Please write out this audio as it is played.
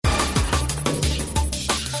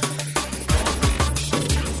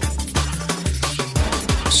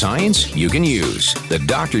science you can use. The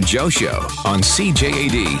Dr. Joe Show on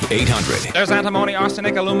CJAD 800. There's antimony,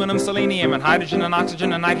 arsenic, aluminum, selenium, and hydrogen and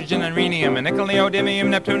oxygen and nitrogen and rhenium, and nickel, neodymium,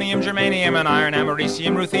 neptunium, germanium, and iron,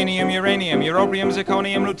 americium, ruthenium, uranium, europium,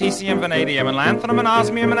 zirconium, lutetium, vanadium, and lanthanum, and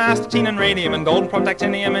osmium, and astatine, and radium, and gold,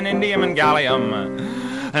 protactinium, and indium, and gallium,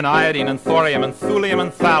 and iodine, and thorium, and thulium,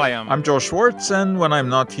 and thallium. I'm Joe Schwartz, and when I'm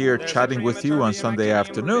not here chatting with you on Sunday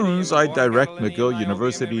afternoons, I direct McGill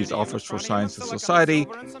University's Office for Science and Society,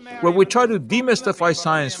 where we try to demystify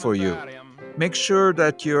science for you. Make sure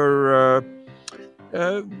that you're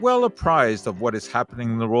well apprised of what is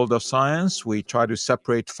happening in the world of science. We try to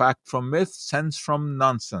separate fact from myth, sense from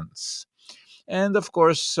nonsense. And, of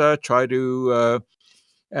course, try to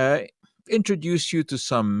introduce you to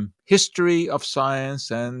some history of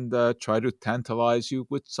science and try to tantalize you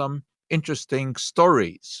with some interesting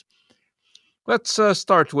stories. Let's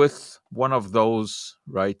start with one of those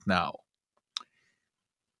right now.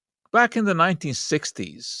 Back in the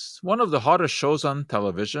 1960s, one of the hottest shows on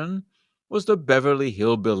television was the Beverly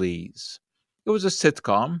Hillbillies. It was a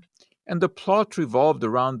sitcom, and the plot revolved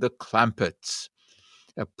around the Clampetts,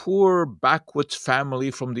 a poor backwoods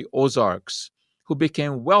family from the Ozarks who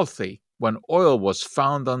became wealthy when oil was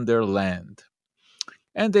found on their land.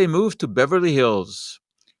 And they moved to Beverly Hills,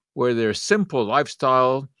 where their simple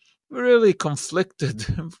lifestyle really conflicted,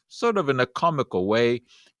 sort of in a comical way,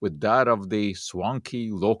 with that of the swanky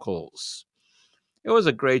locals. It was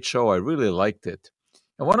a great show. I really liked it.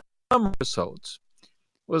 And one of the episodes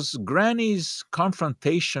was Granny's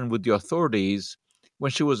confrontation with the authorities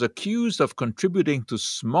when she was accused of contributing to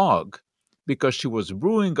smog because she was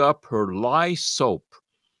brewing up her lye soap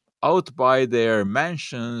out by their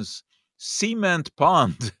mansion's cement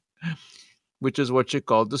pond, which is what she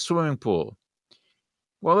called the swimming pool.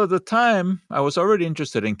 Well, at the time, I was already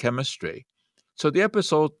interested in chemistry, so the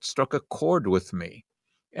episode struck a chord with me,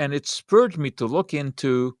 and it spurred me to look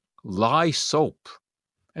into lye soap,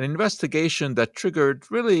 an investigation that triggered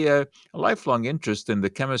really a lifelong interest in the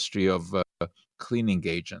chemistry of cleaning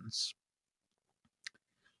agents.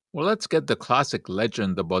 Well, let's get the classic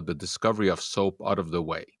legend about the discovery of soap out of the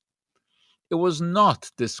way. It was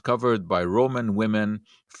not discovered by Roman women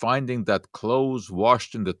finding that clothes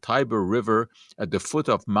washed in the Tiber River at the foot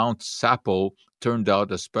of Mount Sapo turned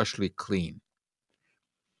out especially clean.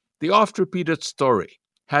 The oft-repeated story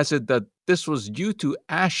has it that this was due to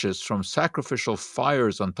ashes from sacrificial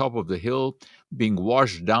fires on top of the hill being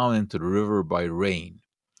washed down into the river by rain.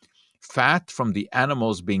 Fat from the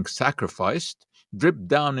animals being sacrificed dripped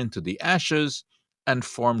down into the ashes and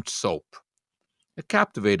formed soap. A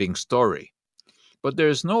captivating story. But there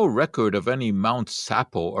is no record of any Mount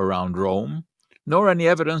Sapo around Rome, nor any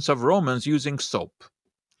evidence of Romans using soap.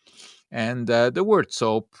 And the word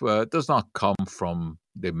soap does not come from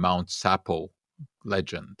the Mount Sapo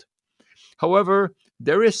legend. However,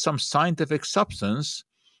 there is some scientific substance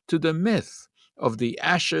to the myth of the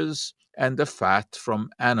ashes and the fat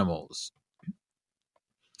from animals.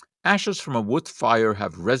 Ashes from a wood fire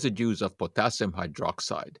have residues of potassium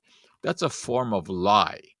hydroxide. That's a form of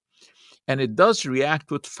lye. And it does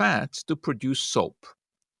react with fats to produce soap.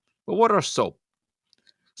 But what are soap?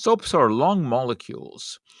 Soaps are long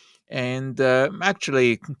molecules, and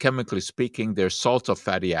actually, chemically speaking, they're salts of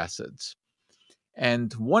fatty acids.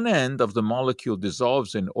 And one end of the molecule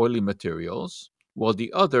dissolves in oily materials, while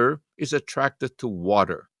the other is attracted to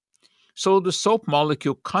water. So the soap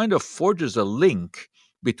molecule kind of forges a link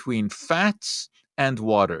between fats and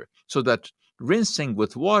water, so that rinsing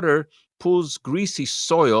with water pulls greasy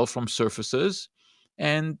soil from surfaces,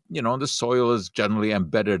 and the soil is generally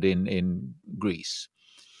embedded in grease.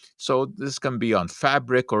 So this can be on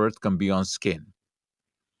fabric or it can be on skin.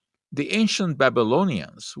 The ancient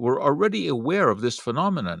Babylonians were already aware of this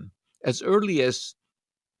phenomenon as early as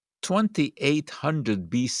 2800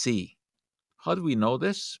 BC. How do we know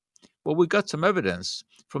this? Well, we got some evidence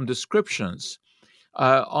from descriptions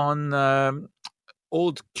on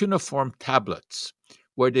old cuneiform tablets,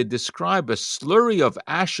 where they describe a slurry of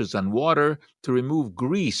ashes and water to remove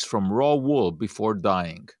grease from raw wool before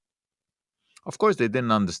dyeing. Of course, they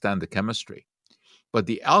didn't understand the chemistry, but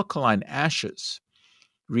the alkaline ashes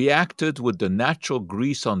reacted with the natural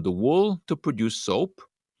grease on the wool to produce soap,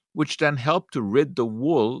 which then helped to rid the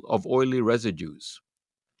wool of oily residues.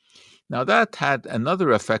 Now, that had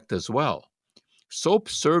another effect as well. Soap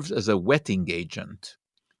serves as a wetting agent.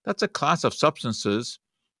 That's a class of substances,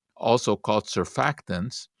 also called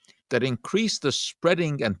surfactants, that increase the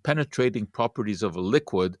spreading and penetrating properties of a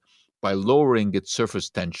liquid by lowering its surface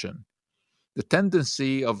tension. The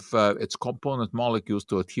tendency of its component molecules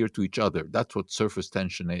to adhere to each other. That's what surface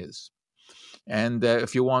tension is. And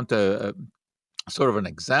if you want a Sort of an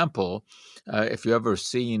example, if you ever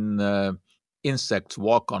seen insects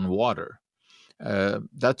walk on water,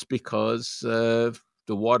 that's because the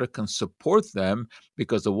water can support them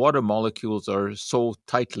because the water molecules are so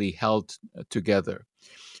tightly held together.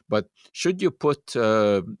 But should you put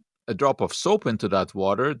a drop of soap into that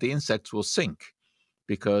water, the insects will sink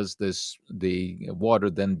because the water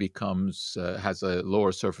then becomes has a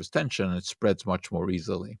lower surface tension and it spreads much more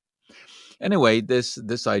easily. Anyway,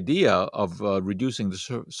 this idea of reducing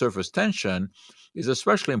the surface tension is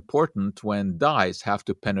especially important when dyes have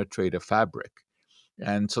to penetrate a fabric.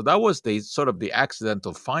 And so that was the sort of the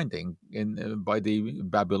accidental finding by the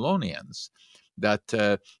Babylonians,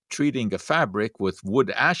 that treating a fabric with wood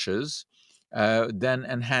ashes then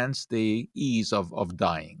enhanced the ease of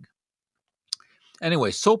dyeing. Anyway,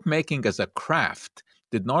 soap making as a craft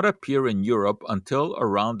did not appear in Europe until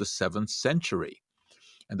around the 7th century.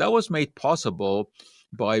 And that was made possible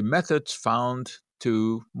by methods found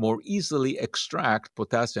to more easily extract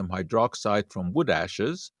potassium hydroxide from wood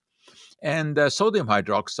ashes and sodium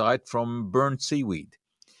hydroxide from burned seaweed.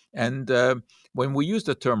 And when we use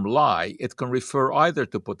the term lye, it can refer either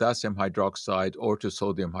to potassium hydroxide or to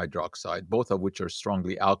sodium hydroxide, both of which are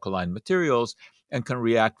strongly alkaline materials and can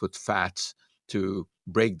react with fats to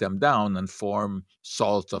break them down and form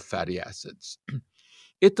salts of fatty acids.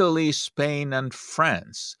 Italy, Spain, and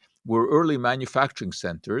France were early manufacturing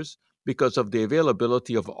centers because of the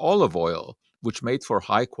availability of olive oil, which made for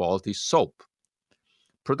high-quality soap.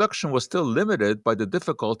 Production was still limited by the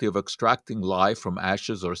difficulty of extracting lye from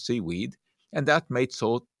ashes or seaweed, and that made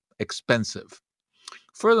soap expensive.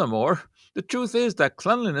 Furthermore, the truth is that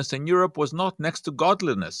cleanliness in Europe was not next to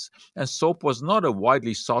godliness, and soap was not a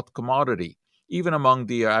widely sought commodity, even among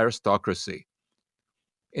the aristocracy.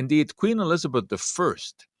 Indeed, Queen Elizabeth I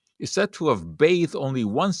is said to have bathed only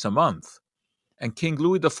once a month, and King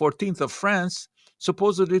Louis XIV of France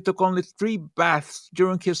supposedly took only 3 baths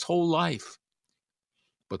during his whole life.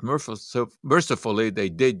 But mercifully, they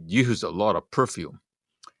did use a lot of perfume.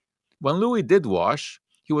 When Louis did wash,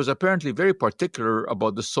 he was apparently very particular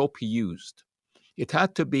about the soap he used. It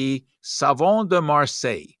had to be Savon de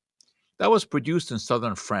Marseille. That was produced in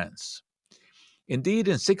southern France. Indeed,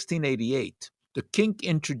 in 1688, the king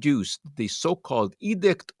introduced the so-called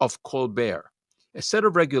Edict of Colbert, a set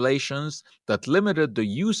of regulations that limited the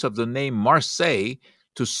use of the name Marseille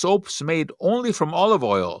to soaps made only from olive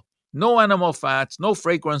oil. No animal fats, no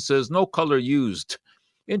fragrances, no color used.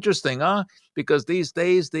 Interesting, huh? Because these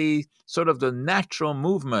days, the sort of the natural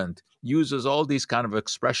movement uses all these kind of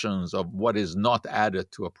expressions of what is not added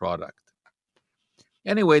to a product.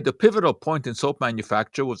 Anyway, the pivotal point in soap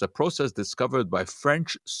manufacture was a process discovered by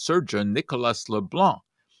French surgeon Nicolas Leblanc,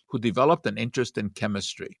 who developed an interest in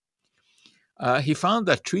chemistry. He found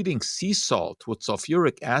that treating sea salt with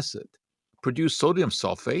sulfuric acid produced sodium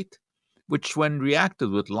sulfate, which when reacted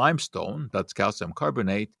with limestone, that's calcium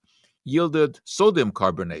carbonate, yielded sodium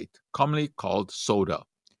carbonate, commonly called soda.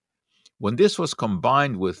 When this was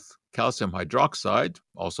combined with calcium hydroxide,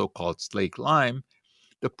 also called slaked lime,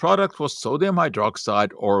 the product was sodium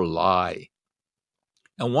hydroxide or lye.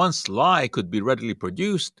 And once lye could be readily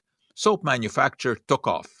produced, soap manufacture took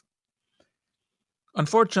off.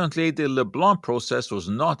 Unfortunately, the Leblanc process was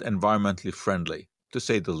not environmentally friendly, to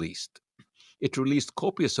say the least. It released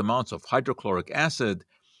copious amounts of hydrochloric acid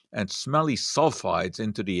and smelly sulfides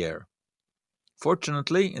into the air.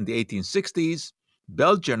 Fortunately, in the 1860s,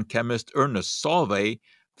 Belgian chemist Ernest Solvay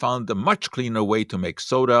found a much cleaner way to make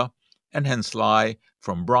soda, and hence lye,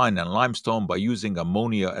 from brine and limestone by using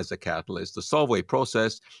ammonia as a catalyst. The Solvay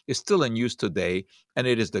process is still in use today, and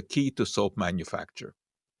it is the key to soap manufacture.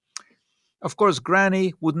 Of course,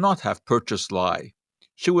 Granny would not have purchased lye.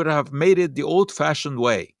 She would have made it the old-fashioned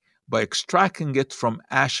way, by extracting it from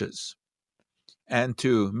ashes. And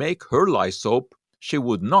to make her lye soap, she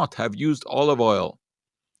would not have used olive oil.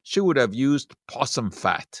 She would have used possum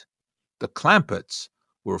fat. The Clampetts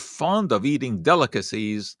were fond of eating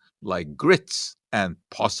delicacies like grits and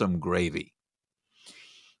possum gravy.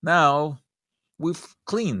 Now, we've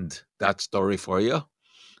cleaned that story for you,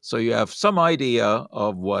 so you have some idea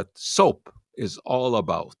of what soap is all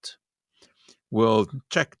about. We'll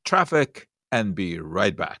check traffic and be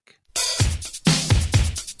right back.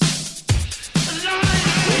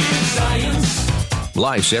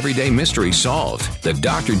 Life's everyday mystery solved. The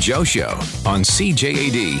Dr. Joe Show on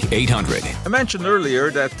CJAD 800. I mentioned earlier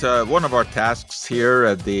that one of our tasks here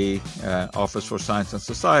at the Office for Science and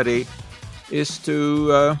Society is to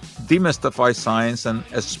demystify science and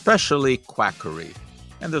especially quackery.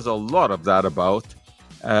 And there's a lot of that about.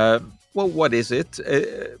 Well, what is it?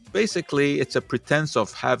 Basically, it's a pretense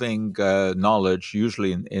of having knowledge,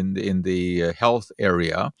 usually in the health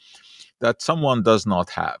area, that someone does not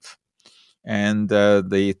have. And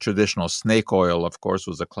the traditional snake oil, of course,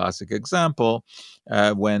 was a classic example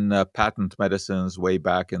when patent medicines way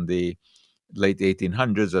back in the late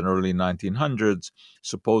 1800s and early 1900s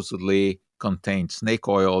supposedly contained snake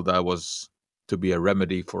oil that was to be a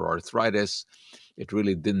remedy for arthritis. It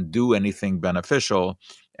really didn't do anything beneficial,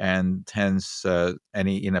 and hence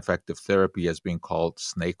any ineffective therapy has been called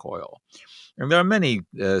snake oil. And there are many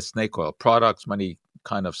snake oil products, many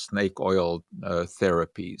kind of snake oil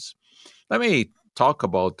therapies. Let me talk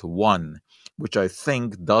about one which I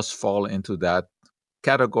think does fall into that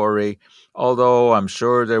category, although I'm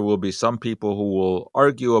sure there will be some people who will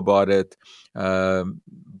argue about it um,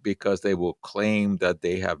 because they will claim that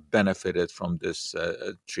they have benefited from this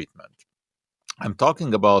treatment. I'm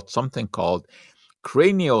talking about something called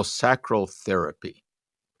craniosacral therapy.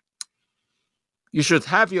 You should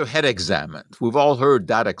have your head examined. We've all heard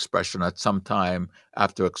that expression at some time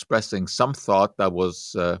after expressing some thought that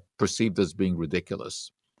was perceived as being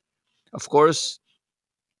ridiculous. Of course,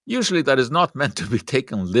 usually that is not meant to be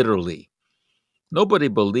taken literally. Nobody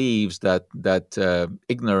believes that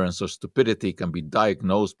ignorance or stupidity can be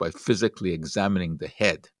diagnosed by physically examining the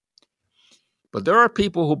head. But there are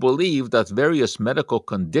people who believe that various medical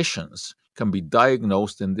conditions can be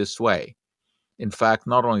diagnosed in this way. In fact,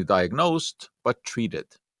 not only diagnosed, but treated.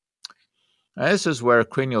 Now, this is where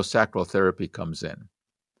craniosacral therapy comes in.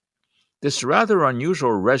 This rather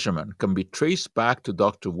unusual regimen can be traced back to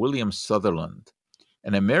Dr. William Sutherland,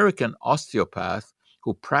 an American osteopath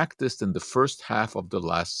who practiced in the first half of the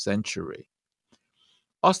last century.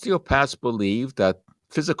 Osteopaths believe that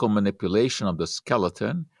physical manipulation of the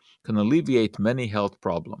skeleton can alleviate many health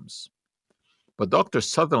problems. But Dr.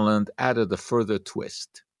 Sutherland added a further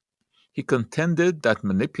twist. He contended that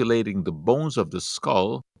manipulating the bones of the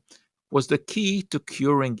skull was the key to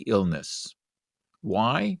curing illness.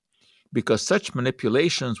 Why? Because such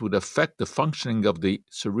manipulations would affect the functioning of the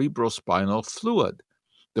cerebrospinal fluid,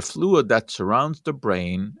 the fluid that surrounds the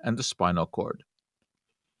brain and the spinal cord.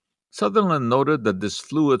 Sutherland noted that this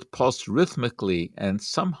fluid pulsed rhythmically and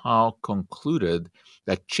somehow concluded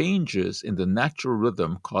that changes in the natural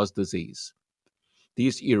rhythm cause disease.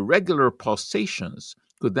 These irregular pulsations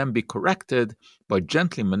could then be corrected by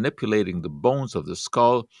gently manipulating the bones of the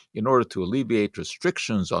skull in order to alleviate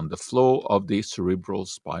restrictions on the flow of the cerebral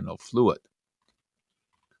spinal fluid.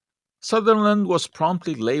 Sutherland was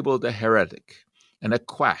promptly labeled a heretic and a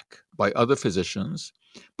quack by other physicians,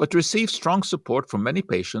 but received strong support from many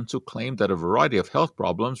patients who claimed that a variety of health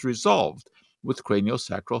problems resolved with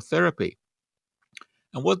craniosacral therapy.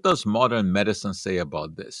 And what does modern medicine say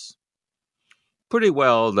about this? Pretty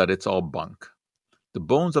well that it's all bunk. The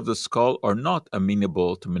bones of the skull are not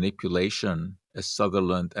amenable to manipulation, as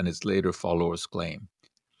Sutherland and his later followers claim.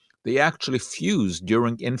 They actually fuse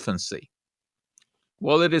during infancy.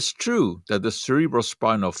 While it is true that the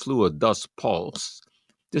cerebrospinal fluid does pulse,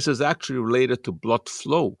 this is actually related to blood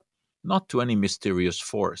flow, not to any mysterious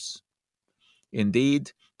force.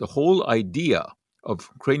 Indeed, the whole idea of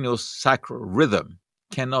craniosacral rhythm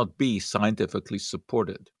cannot be scientifically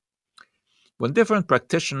supported. When different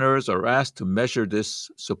practitioners are asked to measure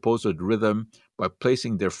this supposed rhythm by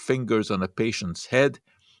placing their fingers on a patient's head,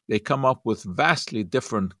 they come up with vastly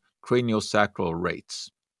different craniosacral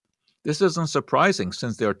rates. This isn't surprising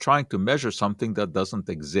since they are trying to measure something that doesn't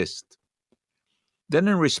exist. Then,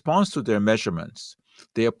 in response to their measurements,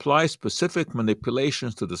 they apply specific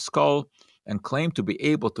manipulations to the skull and claim to be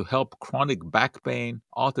able to help chronic back pain,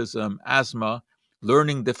 autism, asthma,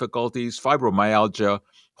 learning difficulties, fibromyalgia,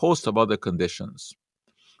 host of other conditions.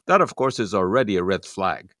 That, of course, is already a red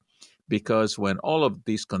flag, because when all of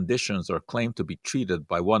these conditions are claimed to be treated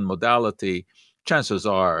by one modality, chances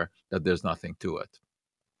are that there's nothing to it.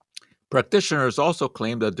 Practitioners also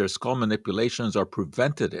claim that their skull manipulations are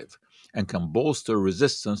preventative and can bolster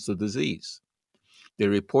resistance to disease. They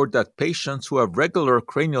report that patients who have regular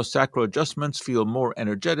craniosacral adjustments feel more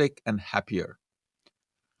energetic and happier.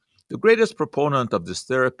 The greatest proponent of this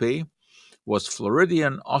therapy was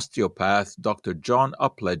Floridian osteopath Dr. John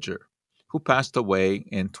Upledger, who passed away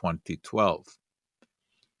in 2012.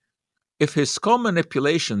 If his skull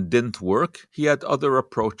manipulation didn't work, he had other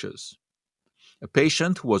approaches. A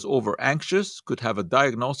patient who was over-anxious could have a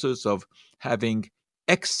diagnosis of having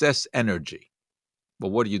excess energy. But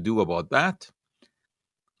what do you do about that?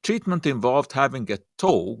 Treatment involved having a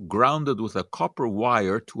toe grounded with a copper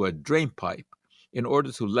wire to a drain pipe in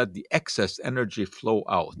order to let the excess energy flow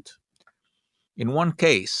out. In one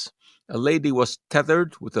case, a lady was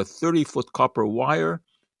tethered with a 30-foot copper wire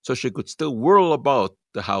so she could still whirl about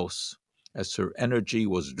the house as her energy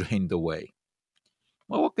was drained away.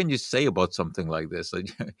 Well, what can you say about something like this?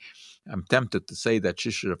 I'm tempted to say that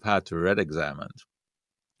she should have had her head examined.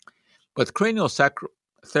 But cranial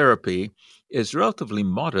therapy is relatively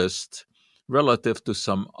modest relative to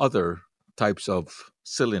some other types of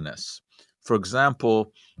silliness. For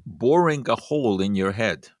example, boring a hole in your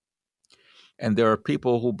head. And there are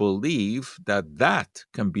people who believe that that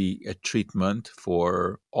can be a treatment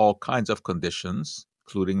for all kinds of conditions,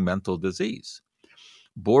 including mental disease.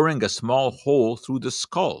 Boring a small hole through the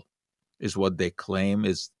skull is what they claim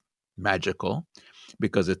is magical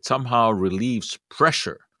because it somehow relieves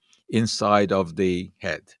pressure inside of the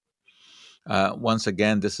head. Once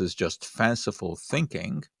again, this is just fanciful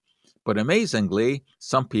thinking, but amazingly,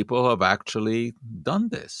 some people have actually done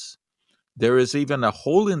this. There is even a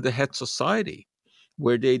Hole in the Head Society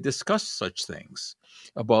where they discuss such things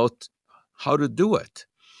about how to do it.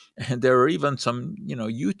 And there are even some,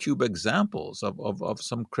 YouTube examples of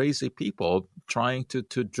some crazy people trying to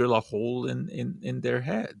drill a hole in their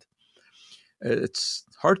head. It's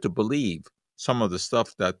hard to believe some of the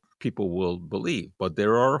stuff that people will believe, but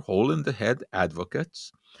there are hole in the head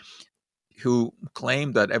advocates who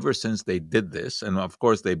claim that ever since they did this, and of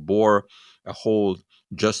course they bore a hole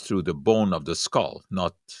just through the bone of the skull,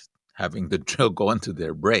 not having the drill go into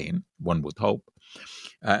their brain, one would hope.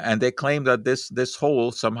 And they claim that this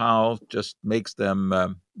hole somehow just makes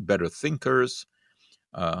them better thinkers.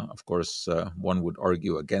 Of course, one would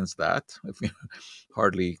argue against that.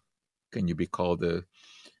 Hardly can you be called a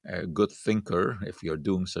good thinker if you're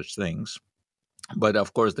doing such things. But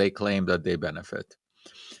of course, they claim that they benefit.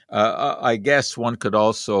 I guess one could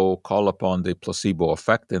also call upon the placebo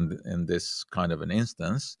effect in this kind of an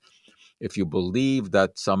instance. If you believe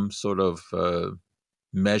that some sort of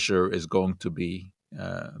measure is going to be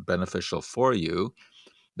beneficial for you,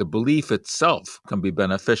 the belief itself can be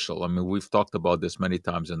beneficial. I mean, we've talked about this many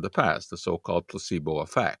times in the past, the so-called placebo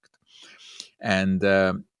effect. And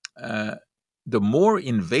the more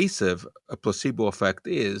invasive a placebo effect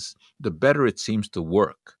is, the better it seems to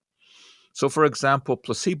work. So, for example,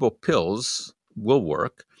 placebo pills will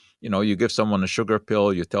work. You give someone a sugar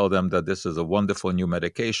pill, you tell them that this is a wonderful new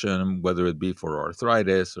medication, whether it be for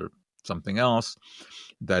arthritis or something else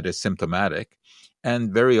that is symptomatic.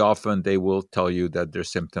 And very often they will tell you that their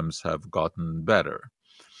symptoms have gotten better.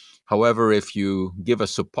 However, if you give a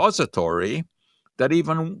suppository, that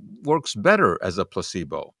even works better as a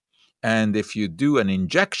placebo. And if you do an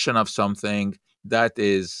injection of something, that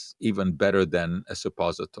is even better than a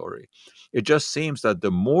suppository. It just seems that the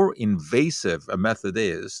more invasive a method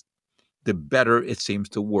is, the better it seems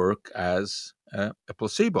to work as a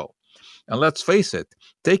placebo. And let's face it,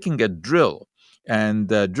 taking a drill and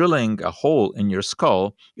drilling a hole in your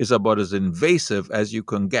skull is about as invasive as you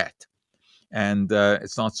can get. And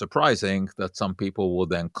it's not surprising that some people will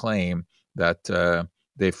then claim that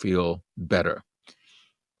they feel better.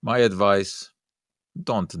 My advice,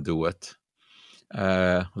 don't do it.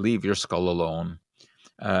 Leave your skull alone.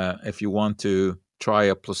 If you want to try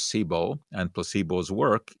a placebo, and placebos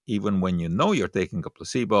work, even when you know you're taking a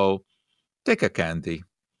placebo, take a candy.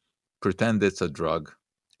 Pretend it's a drug.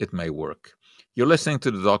 It may work. You're listening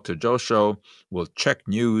to the Dr. Joe Show. We'll check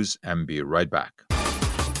news and be right back.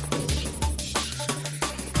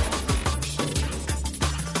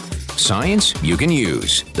 Science you can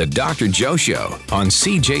use. The Dr. Joe Show on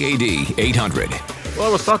CJAD 800. Well,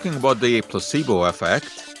 I was talking about the placebo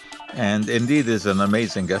effect, and indeed is an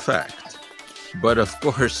amazing effect. But of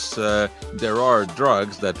course, there are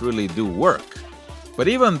drugs that really do work. But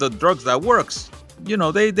even the drugs that works,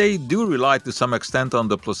 they do rely to some extent on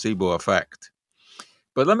the placebo effect.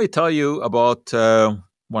 But let me tell you about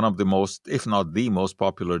one of the most, if not the most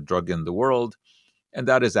popular drug in the world, and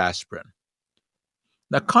that is aspirin.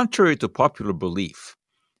 Now, contrary to popular belief,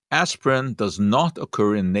 aspirin does not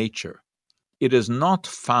occur in nature. It is not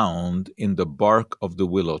found in the bark of the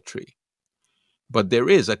willow tree. But there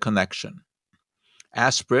is a connection.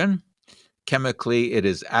 Aspirin, chemically it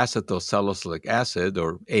is acetylsalicylic acid,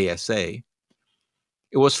 or ASA.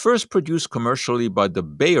 It was first produced commercially by the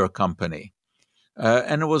Bayer Company,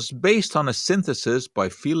 and it was based on a synthesis by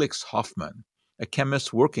Felix Hoffmann, a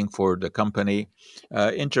chemist working for the company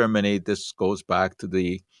in Germany. This goes back to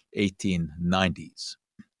the 1890s.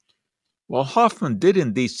 While Hoffmann did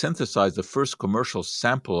indeed synthesize the first commercial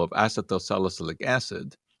sample of acetylsalicylic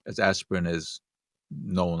acid, as aspirin is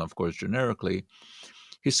known, of course, generically,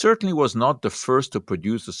 he certainly was not the first to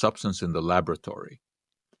produce the substance in the laboratory.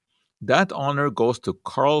 That honor goes to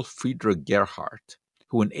Carl Friedrich Gerhardt,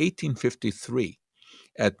 who in 1853,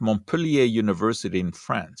 at Montpellier University in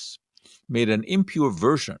France, made an impure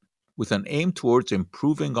version with an aim towards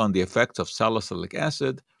improving on the effects of salicylic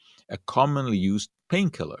acid, a commonly used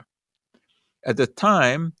painkiller. At the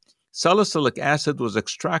time, salicylic acid was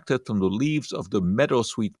extracted from the leaves of the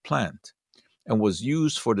meadowsweet plant and was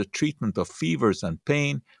used for the treatment of fevers and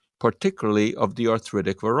pain, particularly of the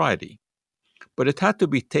arthritic variety. But it had to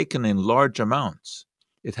be taken in large amounts.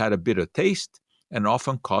 It had a bitter taste and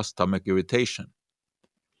often caused stomach irritation.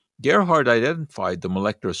 Gerhard identified the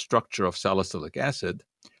molecular structure of salicylic acid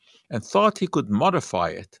and thought he could modify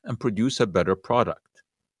it and produce a better product.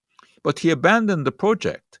 But he abandoned the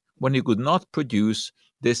project when he could not produce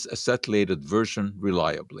this acetylated version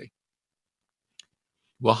reliably.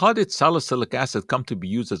 Well, how did salicylic acid come to be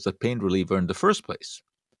used as a pain reliever in the first place?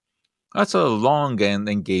 That's a long and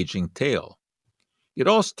engaging tale. It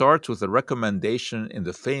all starts with a recommendation in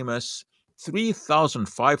the famous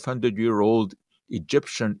 3,500-year-old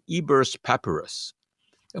Egyptian Eber's papyrus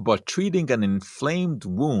about treating an inflamed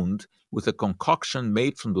wound with a concoction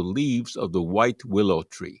made from the leaves of the white willow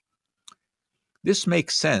tree. This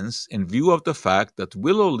makes sense in view of the fact that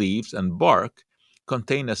willow leaves and bark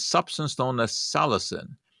contain a substance known as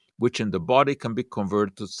salicin, which in the body can be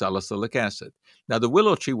converted to salicylic acid. Now, the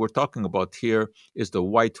willow tree we're talking about here is the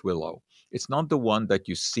white willow. It's not the one that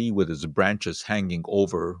you see with its branches hanging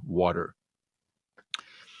over water.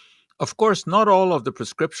 Of course, not all of the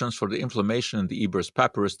prescriptions for the inflammation in the Eber's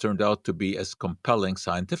papyrus turned out to be as compelling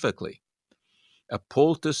scientifically. A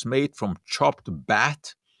poultice made from chopped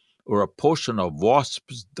bat or a potion of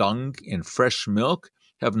wasp's dung in fresh milk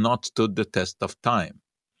have not stood the test of time.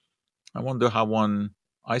 I wonder how one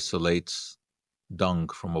isolates dung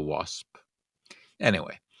from a wasp.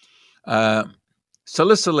 Anyway,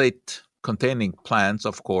 salicylate-containing plants,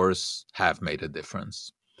 of course, have made a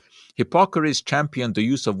difference. Hippocrates championed the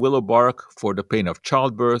use of willow bark for the pain of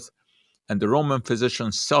childbirth, and the Roman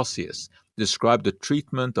physician Celsius described the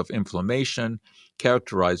treatment of inflammation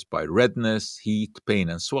characterized by redness, heat, pain,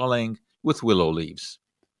 and swelling with willow leaves.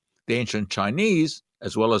 The ancient Chinese,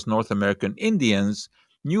 as well as North American Indians,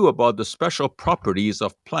 knew about the special properties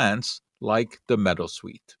of plants like the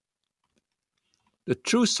meadowsweet. The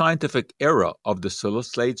true scientific era of the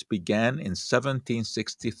salicylates began in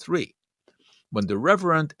 1763, when the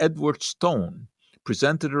Reverend Edward Stone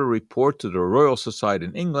presented a report to the Royal Society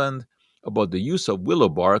in England about the use of willow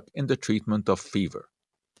bark in the treatment of fever.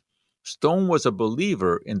 Stone was a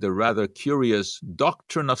believer in the rather curious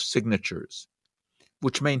doctrine of signatures,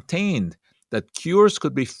 which maintained that cures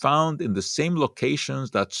could be found in the same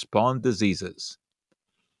locations that spawned diseases.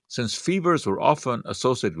 Since fevers were often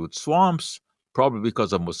associated with swamps, probably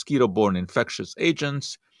because of mosquito-borne infectious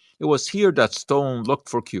agents, it was here that Stone looked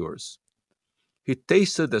for cures. He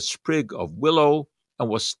tasted a sprig of willow and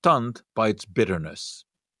was stunned by its bitterness.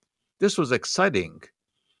 This was exciting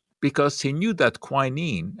because he knew that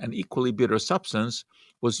quinine, an equally bitter substance,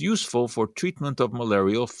 was useful for treatment of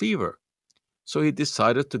malarial fever. So he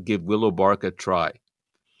decided to give willow bark a try.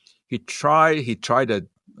 He tried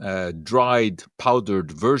a dried,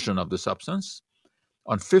 powdered version of the substance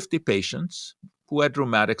on 50 patients who had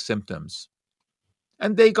rheumatic symptoms.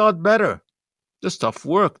 And they got better. The stuff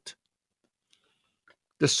worked.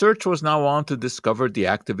 The search was now on to discover the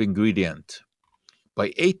active ingredient.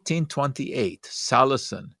 By 1828,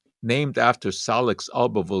 salicin, named after Salix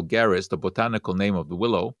alba vulgaris, the botanical name of the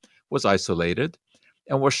willow, was isolated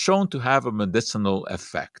and was shown to have a medicinal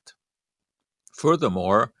effect.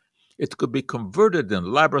 Furthermore, it could be converted in the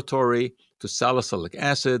laboratory to salicylic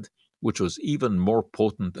acid, which was even more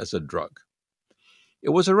potent as a drug. It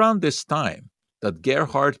was around this time that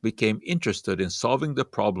Gerhard became interested in solving the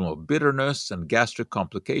problem of bitterness and gastric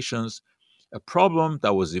complications, a problem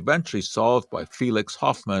that was eventually solved by Felix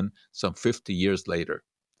Hoffmann some 50 years later.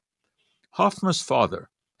 Hoffmann's father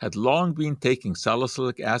had long been taking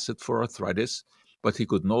salicylic acid for arthritis, but he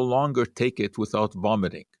could no longer take it without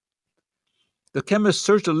vomiting. The chemist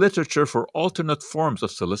searched the literature for alternate forms of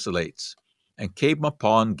salicylates and came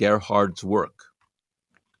upon Gerhard's work.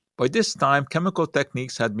 By this time, chemical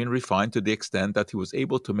techniques had been refined to the extent that he was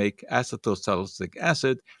able to make acetylsalicylic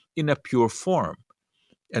acid in a pure form,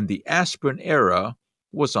 and the aspirin era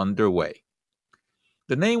was underway.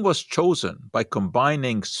 The name was chosen by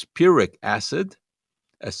combining spiric acid,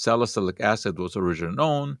 as salicylic acid was originally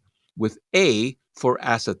known, with A for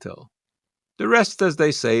acetyl. The rest, as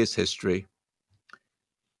they say, is history.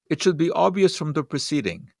 It should be obvious from the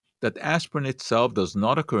preceding that aspirin itself does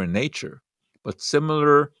not occur in nature, but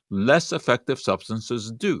similar, less effective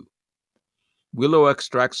substances do. Willow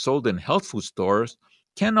extracts sold in health food stores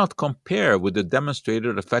cannot compare with the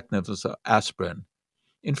demonstrated effectiveness of aspirin.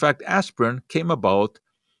 In fact, aspirin came about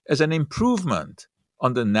as an improvement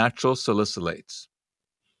on the natural salicylates.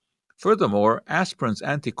 Furthermore, aspirin's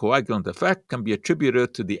anticoagulant effect can be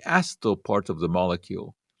attributed to the acetyl part of the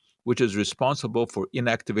molecule, which is responsible for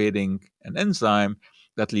inactivating an enzyme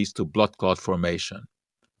that leads to blood clot formation.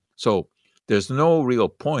 So, there's no real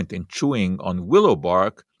point in chewing on willow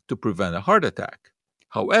bark to prevent a heart attack.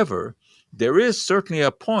 However, there is certainly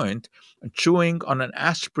a point in chewing on an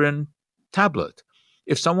aspirin tablet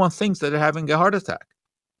if someone thinks that they're having a heart attack.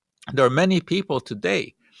 There are many people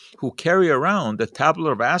today who carry around a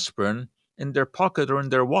tablet of aspirin in their pocket or in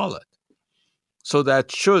their wallet, so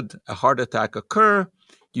that should a heart attack occur,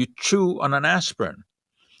 you chew on an aspirin.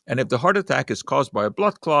 And if the heart attack is caused by a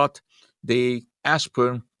blood clot, the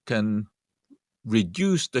aspirin can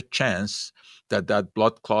reduce the chance that that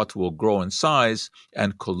blood clot will grow in size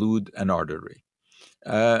and collude an artery.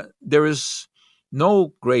 There is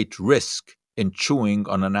no great risk in chewing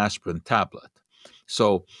on an aspirin tablet.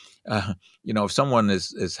 So, if someone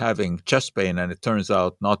is having chest pain and it turns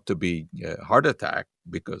out not to be a heart attack,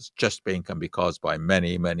 because chest pain can be caused by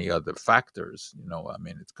many, many other factors.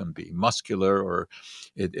 It can be muscular, or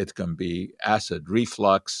it can be acid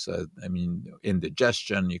reflux.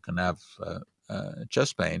 Indigestion. You can have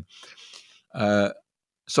chest pain.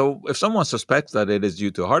 So if someone suspects that it is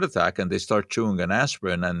due to a heart attack and they start chewing an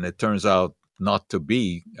aspirin and it turns out not to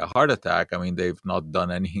be a heart attack, they've not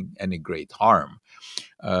done any great harm.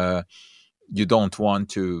 You don't want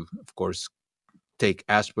to, of course, take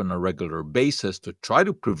aspirin on a regular basis to try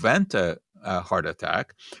to prevent a heart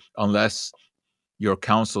attack unless you're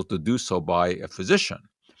counseled to do so by a physician.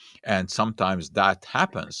 And sometimes that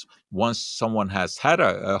happens. Once someone has had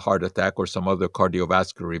a heart attack or some other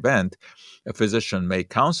cardiovascular event, a physician may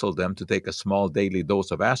counsel them to take a small daily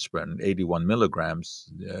dose of aspirin, 81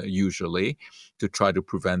 milligrams usually, to try to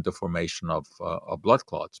prevent the formation of blood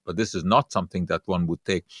clots. But this is not something that one would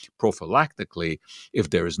take prophylactically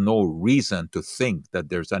if there is no reason to think that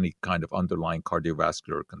there's any kind of underlying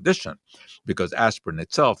cardiovascular condition, because aspirin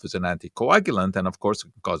itself is an anticoagulant, and of course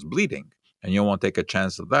it can cause bleeding. And you won't take a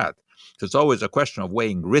chance of that. So it's always a question of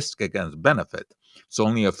weighing risk against benefit. So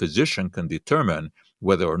only a physician can determine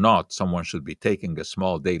whether or not someone should be taking a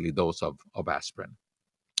small daily dose of aspirin.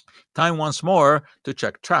 Time once more to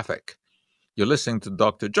check traffic. You're listening to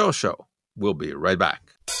Dr. Joe Show. We'll be right back.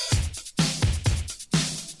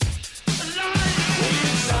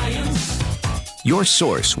 Your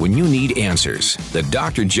source when you need answers. The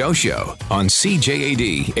Dr. Joe Show on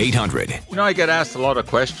CJAD 800. I get asked a lot of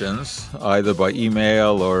questions, either by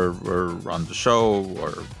email or on the show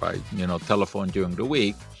or by, telephone during the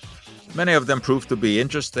week. Many of them prove to be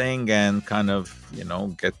interesting and kind of,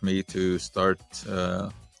 get me to start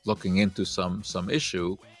looking into some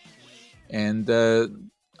issue. And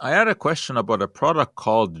I had a question about a product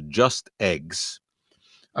called Just Eggs.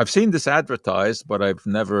 I've seen this advertised, but I've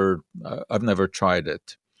never tried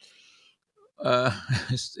it.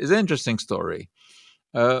 It's an interesting story.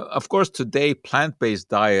 Of course, today plant-based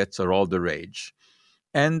diets are all the rage,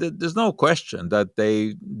 and there's no question that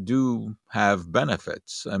they do have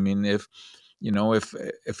benefits. If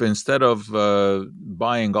instead of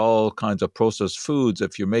buying all kinds of processed foods,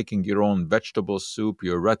 if you're making your own vegetable soup,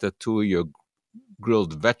 your ratatouille, your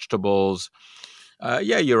grilled vegetables.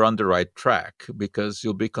 You're on the right track, because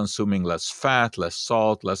you'll be consuming less fat, less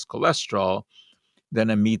salt, less cholesterol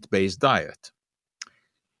than a meat-based diet.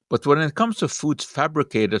 But when it comes to foods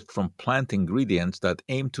fabricated from plant ingredients that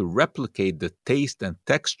aim to replicate the taste and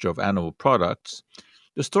texture of animal products,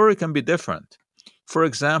 the story can be different. For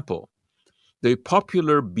example, the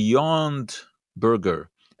popular Beyond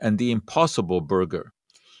Burger and the Impossible Burger.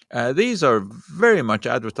 These are very much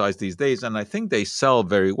advertised these days, and I think they sell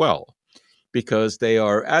very well, because they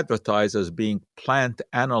are advertised as being plant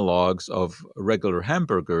analogs of regular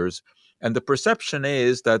hamburgers, and the perception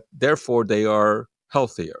is that therefore they are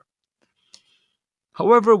healthier.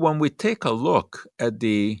 However, when we take a look at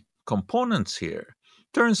the components here,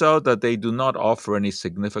 it turns out that they do not offer any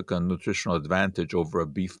significant nutritional advantage over a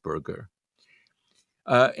beef burger.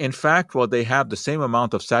 In fact, while they have the same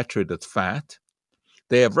amount of saturated fat,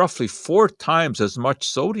 they have roughly 4 times as much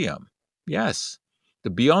sodium. Yes. The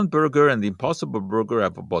Beyond Burger and the Impossible Burger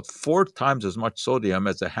have about 4 times as much sodium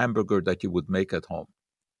as a hamburger that you would make at home.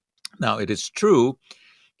 Now, it is true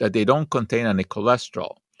that they don't contain any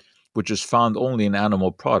cholesterol, which is found only in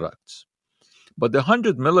animal products. But the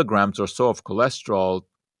 100 milligrams or so of cholesterol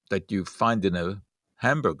that you find in a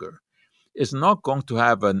hamburger is not going to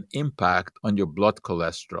have an impact on your blood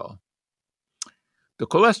cholesterol. The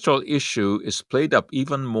cholesterol issue is played up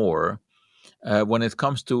even more when it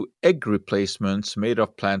comes to egg replacements made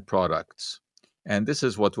of plant products. And this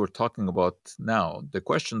is what we're talking about now. The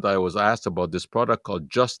question that I was asked about this product called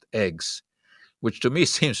Just Eggs, which to me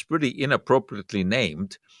seems pretty inappropriately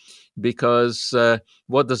named because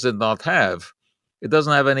what does it not have? It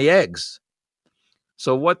doesn't have any eggs.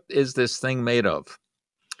 So what is this thing made of?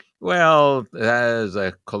 Well, it has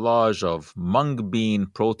a collage of mung bean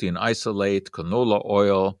protein isolate, canola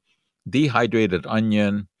oil, dehydrated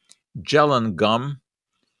onion, gel and gum,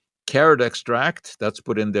 carrot extract, that's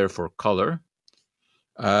put in there for color,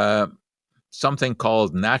 something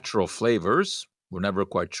called natural flavors. We're never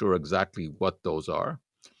quite sure exactly what those are.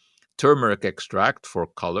 Turmeric extract for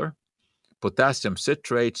color, potassium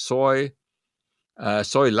citrate, soy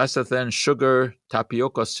lecithin, sugar,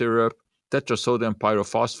 tapioca syrup, tetrasodium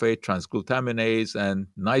pyrophosphate, transglutaminase, and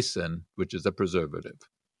niacin, which is a preservative.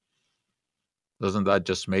 Doesn't that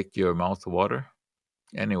just make your mouth water?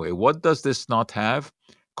 Anyway, what does this not have?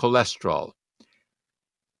 Cholesterol.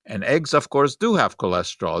 And eggs, of course, do have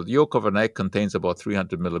cholesterol. The yolk of an egg contains about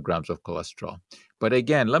 300 milligrams of cholesterol. But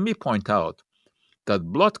again, let me point out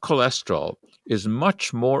that blood cholesterol is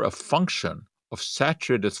much more a function of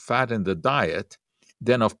saturated fat in the diet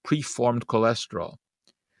than of preformed cholesterol.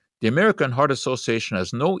 The American Heart Association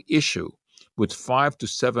has no issue with 5 to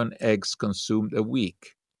 7 eggs consumed a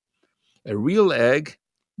week. A real egg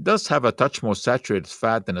does have a touch more saturated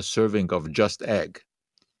fat than a serving of just egg,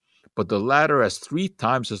 but the latter has 3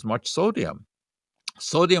 times as much sodium.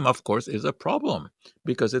 Sodium, of course, is a problem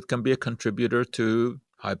because it can be a contributor to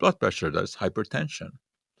high blood pressure, that's hypertension.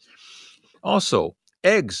 Also,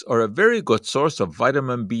 eggs are a very good source of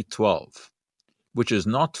vitamin B12, which is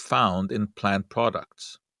not found in plant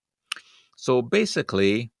products. So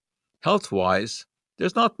basically, health-wise,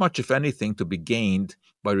 there's not much, if anything, to be gained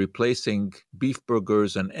by replacing beef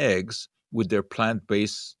burgers and eggs with their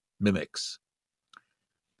plant-based mimics.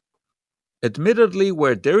 Admittedly,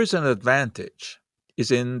 where there is an advantage is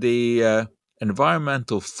in the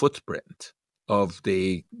environmental footprint of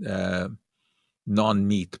the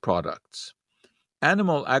non-meat products.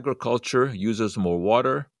 Animal agriculture uses more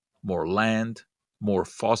water, more land, more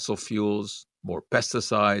fossil fuels, more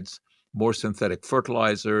pesticides, more synthetic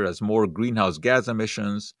fertilizer, has more greenhouse gas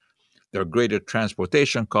emissions, there are greater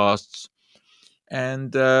transportation costs,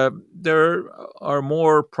 and there are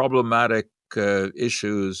more problematic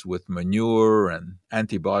issues with manure and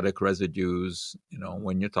antibiotic residues,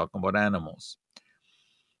 when you're talking about animals.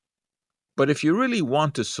 But if you really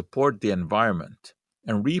want to support the environment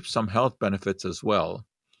and reap some health benefits as well,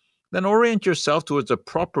 then orient yourself towards a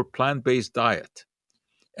proper plant-based diet.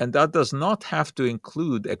 And that does not have to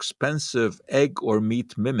include expensive egg or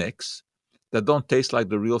meat mimics that don't taste like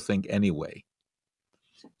the real thing anyway.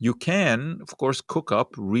 You can, of course, cook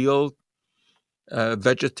up real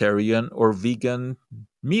vegetarian or vegan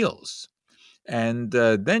meals. And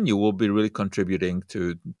then you will be really contributing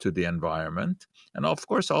to the environment. And of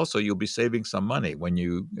course, also, you'll be saving some money when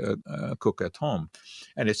you cook at home.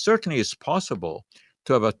 And it certainly is possible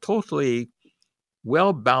to have a totally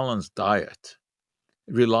well-balanced diet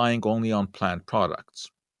relying only on plant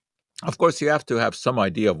products. Of course, you have to have some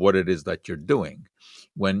idea of what it is that you're doing.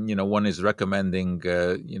 When one is recommending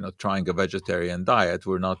trying a vegetarian diet,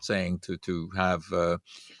 we're not saying to have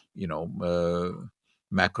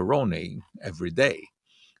macaroni every day.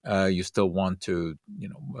 You still want to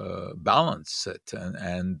balance it,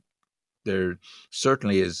 and there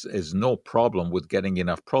certainly is no problem with getting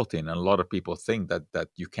enough protein. And a lot of people think that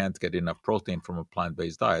you can't get enough protein from a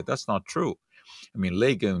plant-based diet. That's not true. I mean,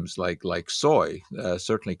 legumes like soy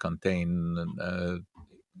certainly contain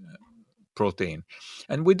protein,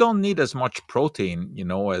 and we don't need as much protein,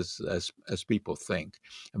 as people think.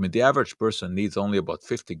 I mean, the average person needs only about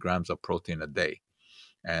 50 grams of protein a day,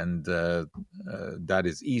 and that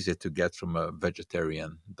is easy to get from a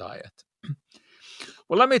vegetarian diet.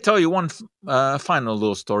 Well, let me tell you one final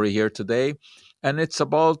little story here today, and it's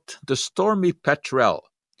about the stormy petrel.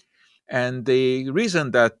 And the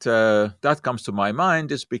reason that that comes to my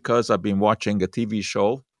mind is because I've been watching a TV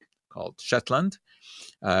show called Shetland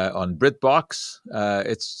on BritBox.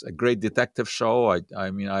 It's a great detective show. I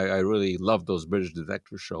really love those British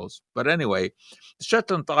detective shows. But anyway, the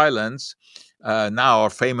Shetland Islands now are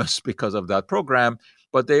famous because of that program,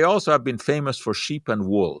 but they also have been famous for sheep and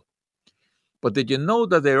wool. But did you know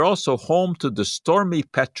that they're also home to the stormy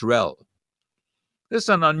petrel? This is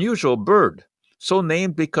an unusual bird, so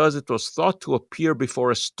named because it was thought to appear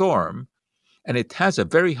before a storm, and it has a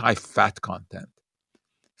very high fat content.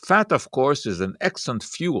 Fat, of course, is an excellent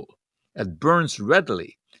fuel. It burns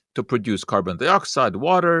readily to produce carbon dioxide,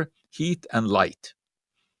 water, heat, and light.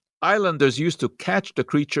 Islanders used to catch the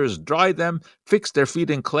creatures, dry them, fix their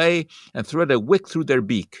feet in clay, and thread a wick through their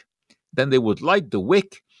beak. Then they would light the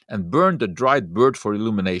wick and burn the dried bird for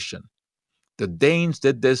illumination. The Danes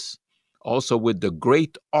did this also with the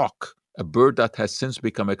great auk, a bird that has since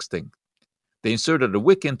become extinct. They inserted a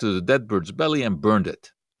wick into the dead bird's belly and burned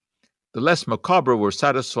it. The less macabre were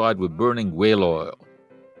satisfied with burning whale oil.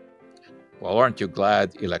 Well, aren't you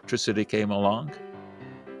glad electricity came along?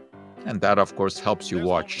 And that, of course, helps you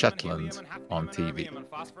watch Shetland on TV.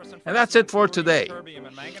 And that's it for today.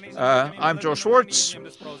 I'm Joe Schwartz.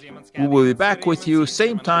 We will be back with you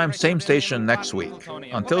same time, same station next week.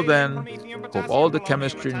 Until then, hope all the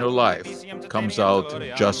chemistry in your life comes out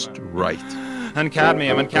just right. And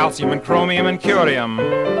cadmium and calcium and chromium and curium.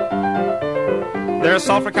 There's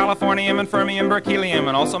sulfur, californium, and fermium, berkelium,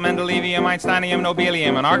 and also mendelevium, einsteinium,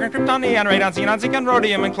 nobelium, and argon, krypton, radon, xenon, zinc, and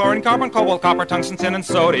rhodium, and chlorine, carbon, cobalt, copper, tungsten, tin, and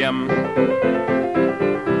sodium.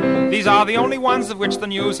 These are the only ones of which the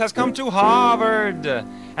news has come to Harvard.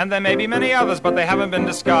 And there may be many others, but they haven't been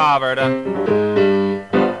discovered.